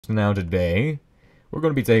Now today, we're going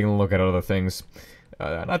to be taking a look at other things.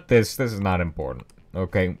 Not this is not important.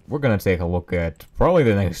 Okay, we're going to take a look at probably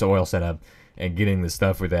the next oil setup and getting the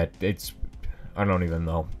stuff with that. I don't even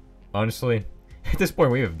know. Honestly, at this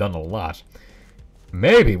point we have done a lot.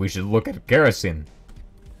 Maybe we should look at kerosene,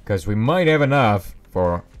 because we might have enough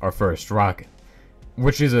for our first rocket,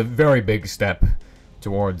 which is a very big step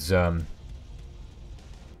towards, okay,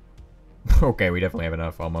 we definitely have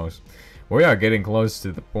enough, almost. We are getting close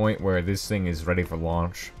to the point where this thing is ready for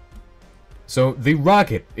launch. So, the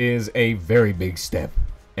rocket is a very big step.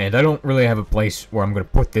 And I don't really have a place where I'm going to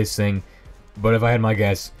put this thing. But if I had my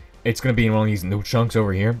guess, it's going to be in one of these new chunks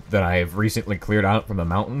over here that I have recently cleared out from the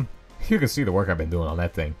mountain. You can see the work I've been doing on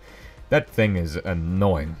that thing. That thing is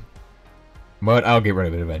annoying. But I'll get rid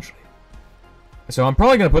of it eventually. So I'm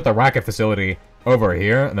probably going to put the rocket facility over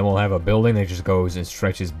here. And then we'll have a building that just goes and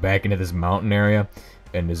stretches back into this mountain area.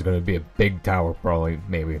 And there's going to be a big tower, probably,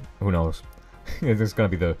 maybe. Who knows? This is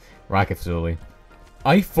going to be the rocket facility.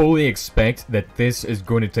 I fully expect that this is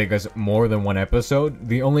going to take us more than one episode.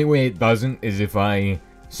 The only way it doesn't is if I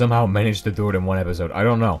somehow manage to do it in one episode. I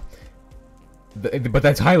don't know. But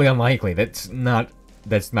that's highly unlikely. That's not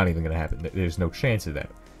even going to happen. There's no chance of that.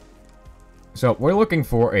 So, we're looking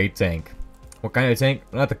for a tank. What kind of tank?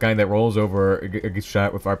 Not the kind that rolls over, gets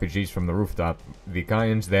shot with RPGs from the rooftop. The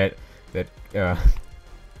kinds that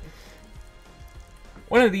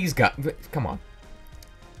one of these guys... Come on.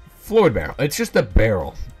 Fluid barrel. It's just a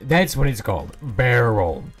barrel. That's what it's called.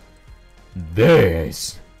 Barrel.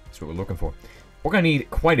 This is what we're looking for. We're going to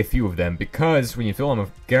need quite a few of them because when you fill them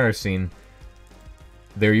with kerosene,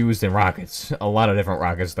 they're used in rockets. A lot of different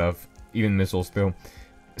rocket stuff. Even missiles, too.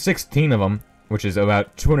 16 of them, which is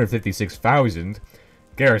about 256,000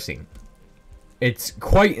 kerosene. It's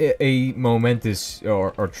quite a momentous,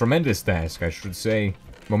 or tremendous task, I should say.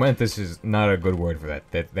 Momentous is not a good word for that.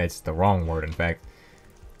 That's the wrong word, in fact.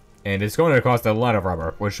 And it's going to cost a lot of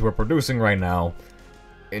rubber, which we're producing right now.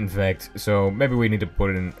 In fact, so maybe we need to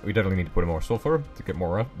put in... We definitely need to put in more sulfur to get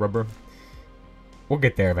more rubber. We'll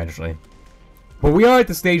get there eventually. But we are at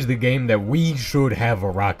the stage of the game that we should have a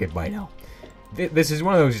rocket by now. This is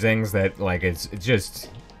one of those things that, like, it's just...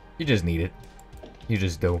 You just need it. You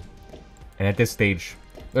just do. And at this stage,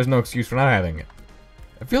 there's no excuse for not having it.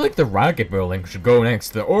 I feel like the rocket building should go next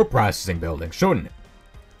to the ore processing building, shouldn't it?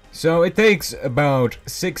 So it takes about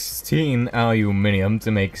 16 aluminum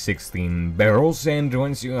to make 16 barrels, and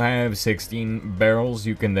once you have 16 barrels,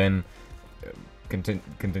 you can then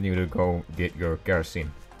continue to go get your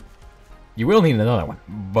kerosene. You will need another one,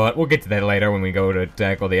 but we'll get to that later when we go to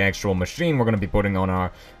tackle the actual machine we're going to be putting on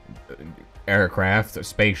our aircraft, a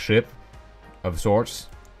spaceship of sorts.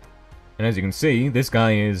 And as you can see, this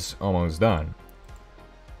guy is almost done.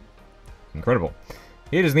 Incredible.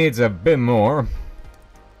 He just needs a bit more.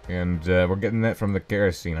 And we're getting that from the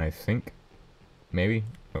kerosene, I think. Maybe?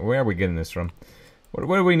 Where are we getting this from? What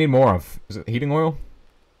do we need more of? Is it heating oil?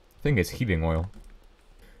 I think it's heating oil.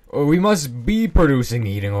 Oh, we must be producing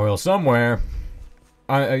heating oil somewhere.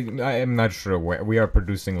 I am not sure where. We are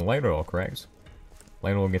producing light oil, correct?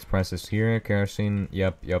 Light oil gets processed here. Kerosene,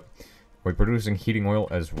 yep. We're producing heating oil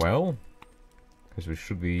as well? Because we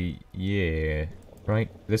should be... Yeah...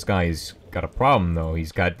 Right? This guy's got a problem, though.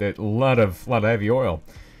 He's got a lot of heavy oil.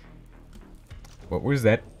 What was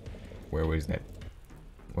that? Where was that?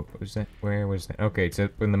 What was that? Where was that? Okay, it's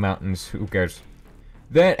up in the mountains. Who cares?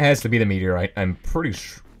 That has to be the meteorite. I'm pretty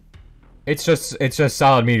sure. It's just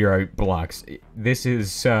solid meteorite blocks. This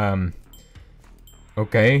is,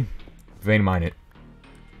 okay. Vein mine it.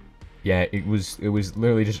 Yeah, it was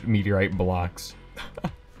literally just meteorite blocks.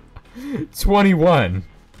 21!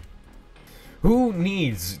 Who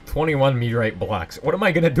needs 21 meteorite blocks? What am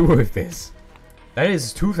I gonna do with this? That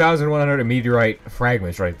is 2,100 meteorite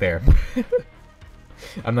fragments right there.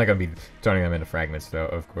 I'm not gonna be turning them into fragments, though,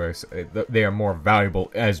 of course. They are more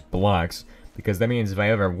valuable as blocks, because that means if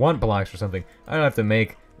I ever want blocks or something, I don't have to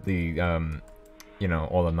make the, you know,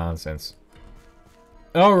 all the nonsense.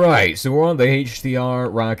 Alright, so we're on the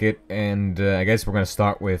HDR rocket, and I guess we're gonna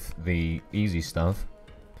start with the easy stuff.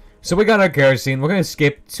 So we got our kerosene, we're gonna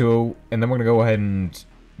skip 2, and then we're gonna go ahead and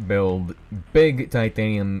build big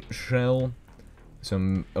titanium shell,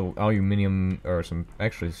 some aluminum, or some,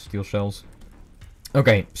 actually, steel shells.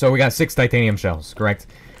 Okay, so we got 6 titanium shells, correct?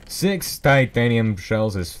 6 titanium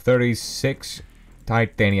shells is 36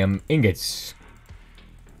 titanium ingots,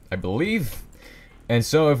 I believe. And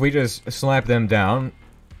so if we just slap them down,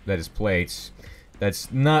 that is plates,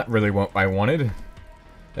 that's not really what I wanted.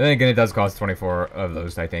 And then again, it does cost 24 of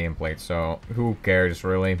those titanium plates, so who cares,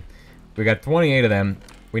 really? We got 28 of them.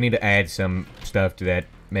 We need to add some stuff to that,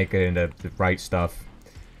 make it into the right stuff.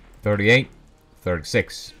 38,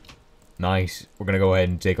 36. Nice. We're gonna go ahead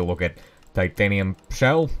and take a look at titanium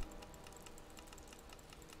shell.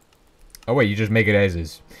 Oh wait, you just make it as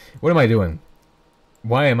is. What am I doing?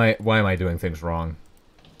 Why am I doing things wrong?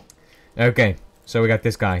 Okay, so we got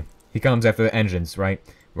this guy. He comes after the engines, right?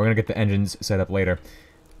 We're gonna get the engines set up later.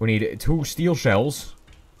 We need 2 steel shells.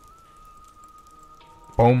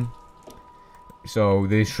 Boom. So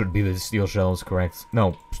this should be the steel shells, correct?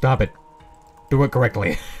 No, stop it. Do it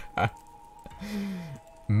correctly.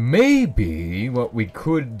 Maybe what we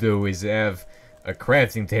could do is have a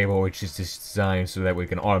crafting table which is designed so that we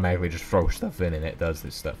can automatically just throw stuff in and it does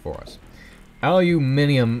this stuff for us.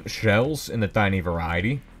 Aluminium shells in the tiny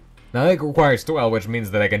variety. Now that requires 12, which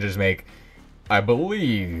means that I can just make, I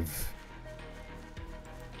believe,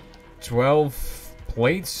 12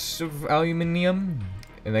 plates of aluminium.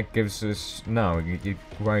 And that gives us, no, it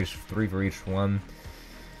requires 3 for each one,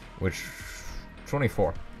 which,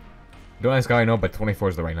 24. Don't ask how I know, but 24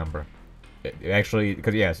 is the right number. It actually,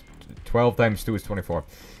 because yes, 12 times 2 is 24.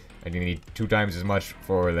 And you need 2 times as much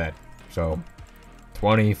for that. So,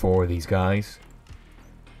 20 for these guys.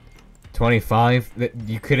 25?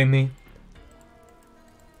 You kidding me?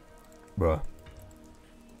 Bruh.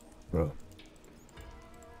 Bruh.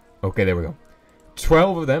 Okay, there we go.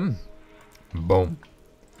 12 of them. Boom.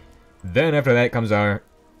 Then after that comes our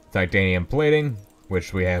titanium plating,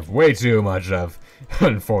 which we have way too much of,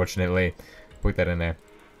 unfortunately. Put that in there.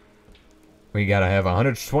 We gotta have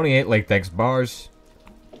 128 latex bars,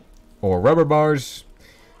 or rubber bars,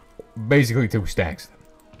 basically 2 stacks,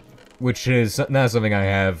 which is not something I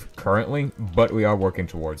have currently, but we are working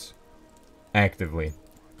towards actively.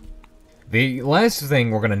 The last thing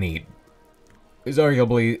we're gonna need is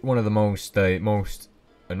arguably one of the most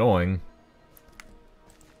annoying,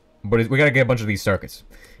 but we gotta get a bunch of these circuits.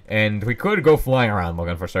 And we could go flying around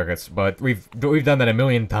looking for circuits, but we've done that a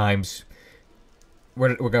million times.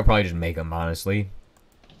 We're gonna probably just make them, honestly.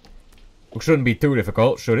 It shouldn't be too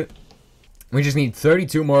difficult, should it? We just need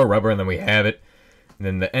 32 more rubber, and then we have it. And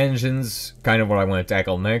then the engines, kind of what I want to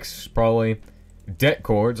tackle next, probably. Det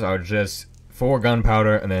cords are just 4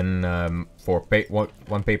 gunpowder, and then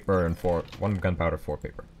 1 paper and 1 gunpowder, 4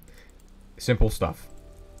 paper. Simple stuff.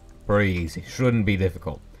 Pretty easy. Shouldn't be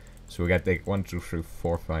difficult. So we got to take 1, 2, 3,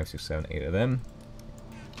 4, 5, 6, 7, 8 of them.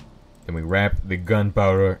 Then we wrap the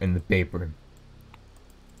gunpowder in the paper.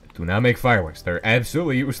 Do not make fireworks. They're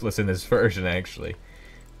absolutely useless in this version, actually.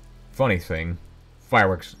 Funny thing,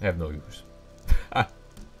 fireworks have no use. And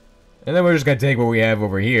then we're just gonna take what we have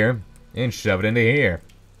over here and shove it into here.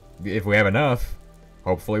 If we have enough.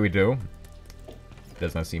 Hopefully we do.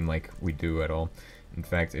 Does not seem like we do at all. In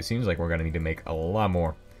fact, it seems like we're gonna need to make a lot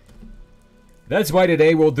more. That's why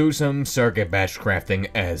today we'll do some circuit batch crafting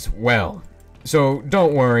as well. So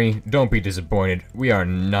don't worry, don't be disappointed. We are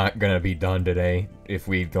not gonna be done today if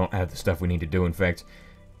we don't have the stuff we need to do. In fact,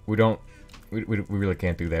 we really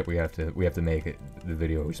can't do that. We have to make it, the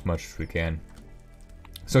video as much as we can.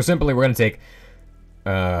 So simply, we're gonna take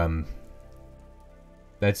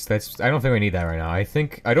that's I don't think we need that right now. I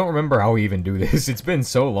don't remember how we even do this. It's been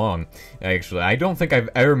so long, actually. I don't think I've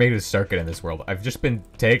ever made a circuit in this world. I've just been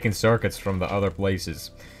taking circuits from the other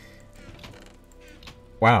places.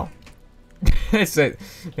 Wow. That's okay.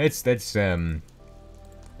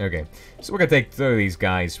 So we're gonna take 3 of these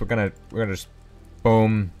guys. We're gonna just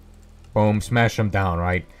boom, boom, smash them down,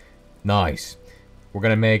 right? Nice. We're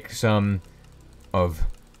gonna make some of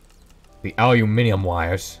the aluminium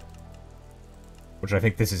wires, which I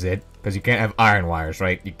think this is it, because you can't have iron wires,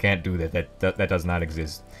 right? You can't do that. That does not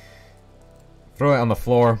exist. Throw it on the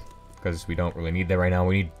floor, because we don't really need that right now.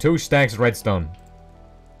 We need 2 stacks of redstone.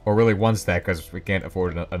 Or really 1 stack, because we can't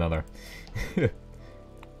afford another. Isn't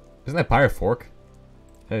that Pyre Fork?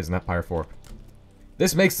 That is not Pyre Fork.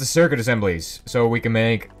 This makes the circuit assemblies, so we can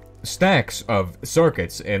make stacks of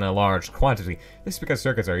circuits in a large quantity. This is because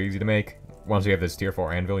circuits are easy to make. Once you have this tier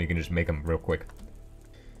 4 anvil, you can just make them real quick.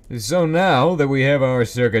 So now that we have our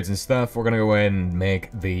circuits and stuff, we're gonna go ahead and make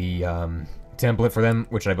the template for them,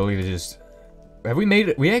 which I believe is just... Have we made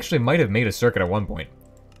it? We actually might have made a circuit at one point.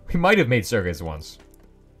 We might have made circuits once.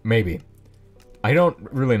 Maybe. I don't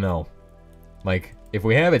really know. Like, if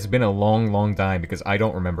we have, it's been a long, long time because I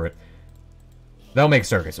don't remember it. That'll make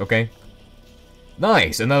circuits, okay?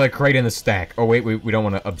 Nice! Another crate in the stack. Oh, wait, we don't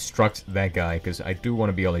want to obstruct that guy because I do want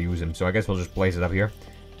to be able to use him. So I guess we'll just place it up here.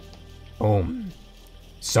 Boom.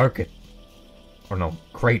 Circuit. Or no,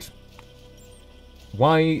 crate.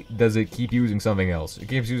 Why does it keep using something else? It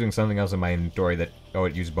keeps using something else in my inventory that... Oh,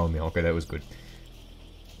 it used bone meal. Okay, that was good.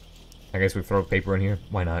 I guess we throw paper in here.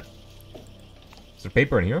 Why not? Is there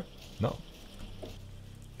paper in here? No.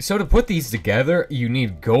 So to put these together, you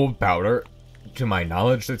need gold powder. To my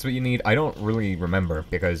knowledge, that's what you need. I don't really remember,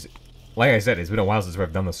 because, like I said, it's been a while since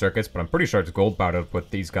I've done the circuits, but I'm pretty sure it's gold powder to put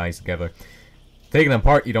these guys together. Taking them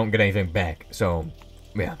apart, you don't get anything back. So,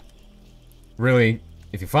 yeah. Really,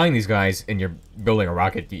 if you find these guys and you're building a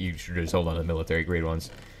rocket, you should just hold on to the military-grade ones.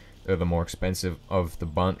 They're the more expensive of the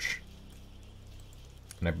bunch.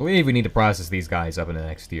 And I believe we need to process these guys up in the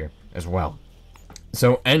next year as well.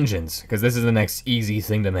 So, engines, because this is the next easy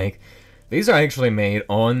thing to make. These are actually made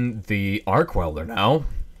on the arc welder now,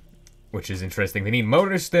 which is interesting. They need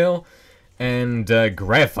motors still, and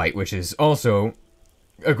graphite, which is also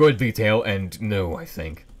a good detail, and no, I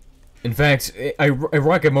think. In fact, a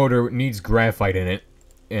rocket motor needs graphite in it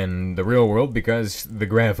in the real world, because the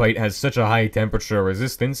graphite has such a high temperature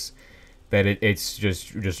resistance that it's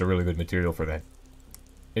just a really good material for that.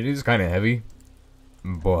 It is kind of heavy,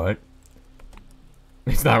 but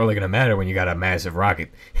it's not really going to matter when you got a massive rocket.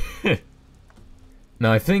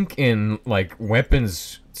 Now, I think in, like,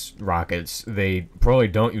 weapons rockets, they probably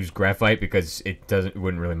don't use graphite because it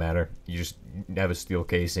wouldn't really matter. You just have a steel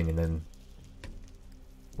casing and then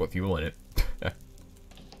put fuel in it.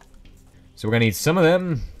 So we're gonna need some of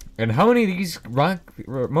them. And how many of these rock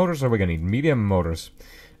motors are we gonna need? Medium motors.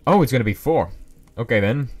 Oh, it's gonna be 4. Okay,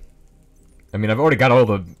 then. I mean, I've already got all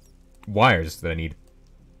the wires that I need.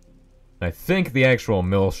 I think the actual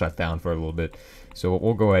mill shut down for a little bit. So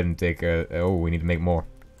we'll go ahead and take oh, we need to make more.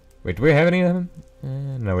 Wait, do we have any of them?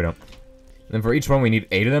 No, we don't. And then for each one, we need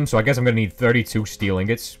 8 of them. So I guess I'm going to need 32 steel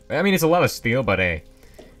ingots. I mean, it's a lot of steel, but hey.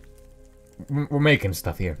 We're making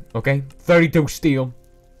stuff here, okay? 32 steel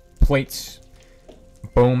plates.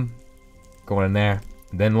 Boom. Going in there.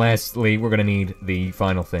 And then lastly, we're going to need the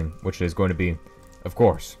final thing, which is going to be, of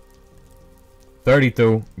course,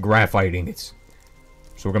 32 graphite ingots.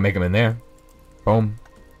 So we're going to make them in there. Boom.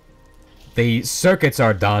 The circuits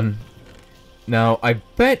are done. Now, I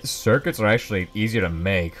bet circuits are actually easier to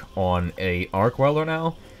make on a arc welder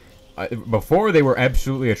now. Before, they were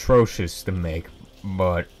absolutely atrocious to make,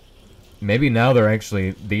 but maybe now they're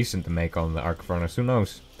actually decent to make on the arc furnace. Who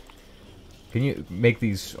knows? Can you make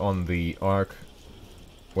these on the arc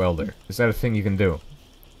welder? Is that a thing you can do?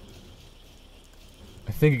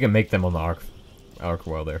 I think you can make them on the arc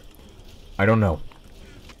welder. I don't know.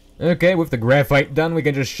 Okay, with the graphite done, we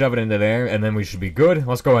can just shove it into there, and then we should be good.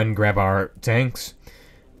 Let's go ahead and grab our tanks.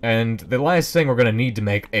 And the last thing we're going to need to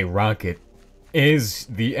make a rocket is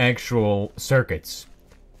the actual circuits.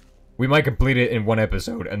 We might complete it in one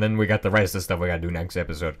episode, and then we got the rest of the stuff we got to do next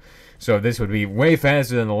episode. So this would be way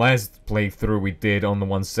faster than the last playthrough we did on the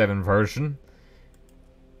 1.7 version.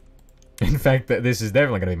 In fact, this is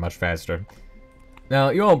definitely going to be much faster. Now,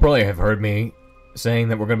 you all probably have heard me saying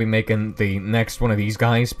that we're going to be making the next one of these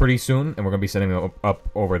guys pretty soon, and we're going to be setting them up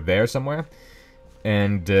over there somewhere.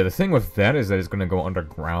 And the thing with that is that it's going to go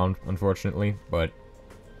underground, unfortunately, but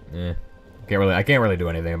I can't really do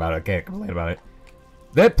anything about it. I can't complain about it.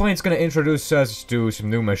 That plant's going to introduce us to some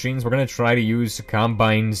new machines. We're going to try to use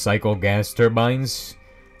combined cycle gas turbines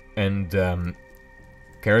and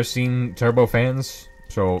kerosene turbofans.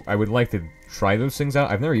 So I would like to try those things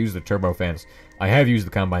out. I've never used the turbofans. I have used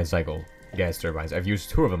the combined cycle gas turbines. I've used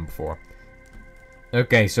 2 of them before.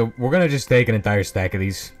 Okay, so we're gonna just take an entire stack of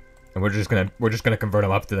these, and we're just gonna convert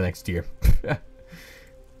them up to the next tier.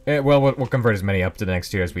 Well, we'll convert as many up to the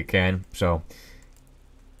next tier as we can. So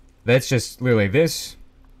that's just literally this,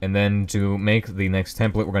 and then to make the next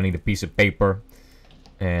template, we're gonna need a piece of paper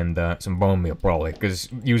and some bone meal, probably, because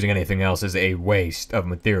using anything else is a waste of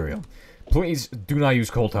material. Please do not use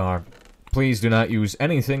coal tar. Please do not use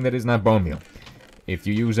anything that is not bone meal. If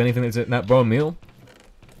you use anything that's not bone meal,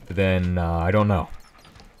 then I don't know.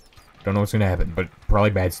 Don't know what's gonna happen, but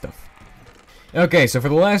probably bad stuff. Okay, so for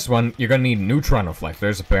the last one, you're gonna need neutron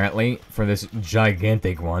reflectors, apparently, for this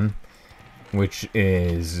gigantic one, which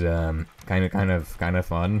is kind of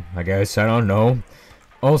fun, I guess. I don't know.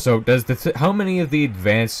 Also, does how many of the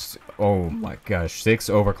advanced? Oh my gosh, 6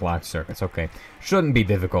 overclock circuits. Okay, shouldn't be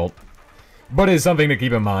difficult. But it's something to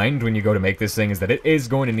keep in mind when you go to make this thing is that it is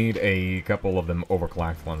going to need a couple of them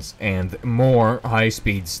overclocked ones and more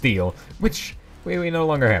high-speed steel, which we no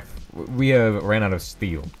longer have. We have ran out of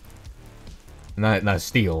steel. Not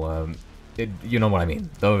steel. You know what I mean.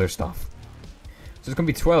 The other stuff. So there's going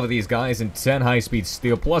to be 12 of these guys and 10 high-speed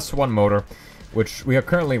steel plus 1 motor, which we are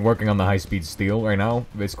currently working on the high-speed steel right now.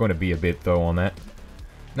 It's going to be a bit though on that.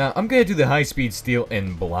 Now, I'm going to do the high-speed steel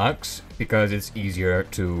in blocks, because it's easier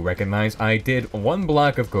to recognize. I did 1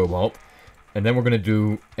 block of cobalt, and then we're going to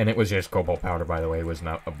do... And it was just cobalt powder, by the way. It was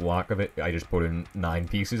not a block of it. I just put in 9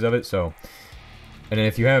 pieces of it, so... And then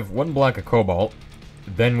if you have 1 block of cobalt,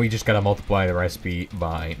 then we just gotta multiply the recipe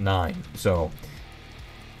by 9. So,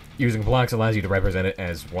 using blocks allows you to represent it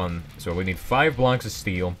as 1. So we need 5 blocks of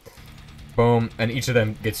steel. Boom, and each of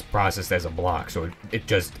them gets processed as a block, so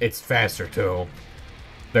it's faster too.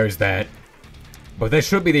 There's that. But that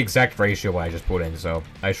should be the exact ratio I just put in, so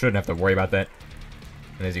I shouldn't have to worry about that.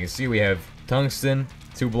 And as you can see, we have tungsten,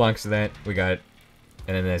 2 blocks of that, we got,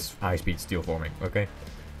 and then there's high-speed steel forming, okay?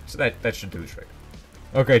 So that should do the trick.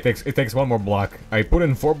 Okay, it takes 1 more block. I put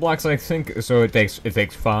in 4 blocks, I think, so it takes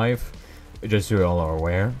 5, just so you all are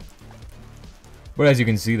aware. But as you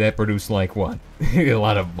can see, that produced, like, what? A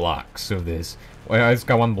lot of blocks of this. Well, I just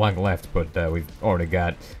got 1 block left, but we've already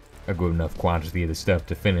got a good enough quantity of the stuff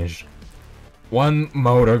to finish. 1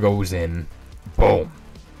 motor goes in. Boom.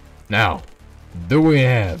 Now, do we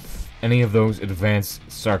have any of those advanced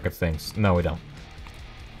circuit things? No, we don't.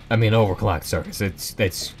 I mean, overclocked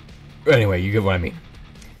circuits. Anyway, you get what I mean.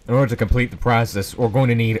 In order to complete the process, we're going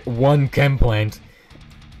to need 1 chem plant,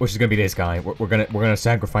 which is going to be this guy. We're gonna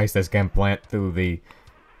sacrifice this chem plant to the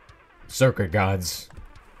circuit gods.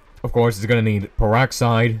 Of course, it's going to need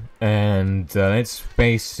peroxide, and that's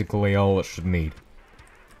basically all it should need.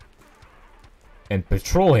 And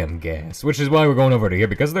petroleum gas, which is why we're going over to here,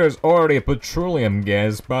 because there's already a petroleum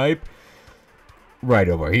gas pipe right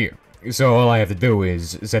over here. So all I have to do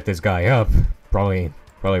is set this guy up, probably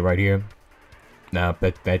right here. No,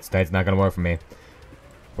 that's not gonna work for me.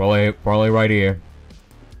 Probably right here.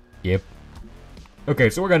 Yep. Okay,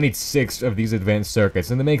 so we're gonna need 6 of these advanced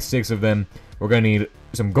circuits, and to make 6 of them, we're gonna need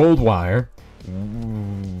some gold wire.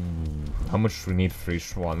 Ooh, how much do we need for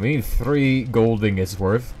each one? We need 3 gold ingots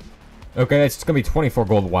worth. Okay, that's gonna be 24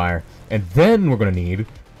 gold wire. And then we're gonna need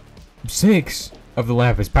 6 of the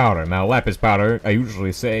lapis powder. Now, lapis powder, I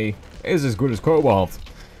usually say, is as good as cobalt.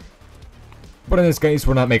 But in this case,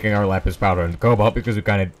 we're not making our lapis powder into cobalt because we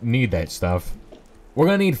kind of need that stuff. We're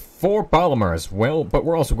gonna need 4 polymer as well, but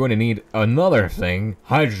we're also going to need another thing,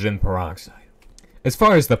 hydrogen peroxide. As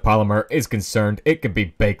far as the polymer is concerned, it can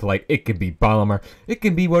be bakelite, it can be polymer, it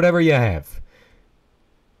can be whatever you have.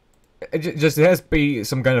 It has to be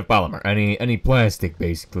some kind of polymer, any plastic,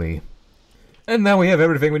 basically. And now we have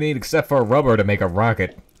everything we need except for rubber to make a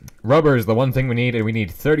rocket. Rubber is the one thing we need, and we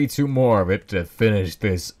need 32 more of it to finish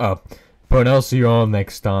this up. But I'll see you all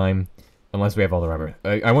next time, unless we have all the rubber.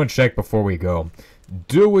 I want to check before we go.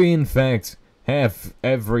 Do we, in fact, have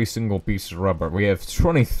every single piece of rubber? We have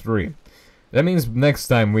 23. That means next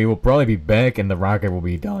time we will probably be back and the rocket will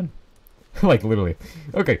be done. Like, literally.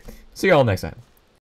 Okay, see you all next time.